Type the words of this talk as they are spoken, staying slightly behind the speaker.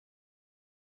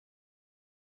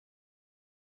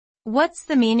What's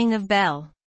the meaning of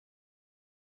belle?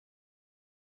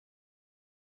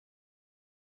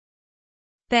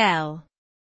 Belle.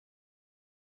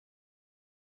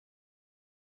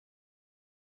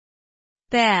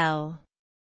 Belle.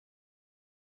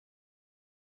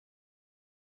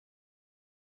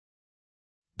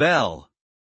 Belle.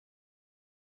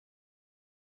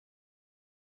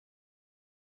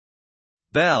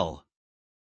 Belle.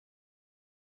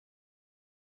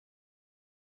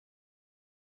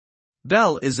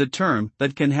 Belle is a term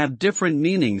that can have different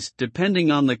meanings depending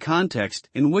on the context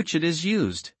in which it is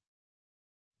used.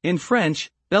 In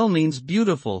French, belle means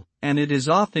beautiful, and it is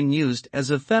often used as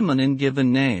a feminine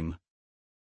given name.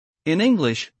 In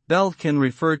English, belle can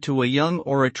refer to a young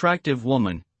or attractive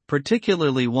woman,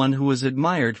 particularly one who is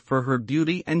admired for her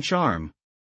beauty and charm.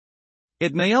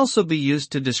 It may also be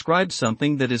used to describe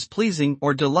something that is pleasing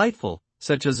or delightful,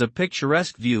 such as a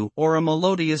picturesque view or a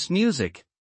melodious music.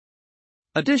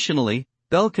 Additionally,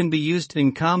 belle can be used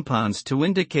in compounds to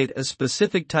indicate a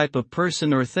specific type of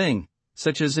person or thing,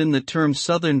 such as in the term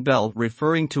Southern belle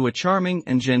referring to a charming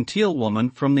and genteel woman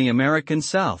from the American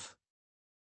South.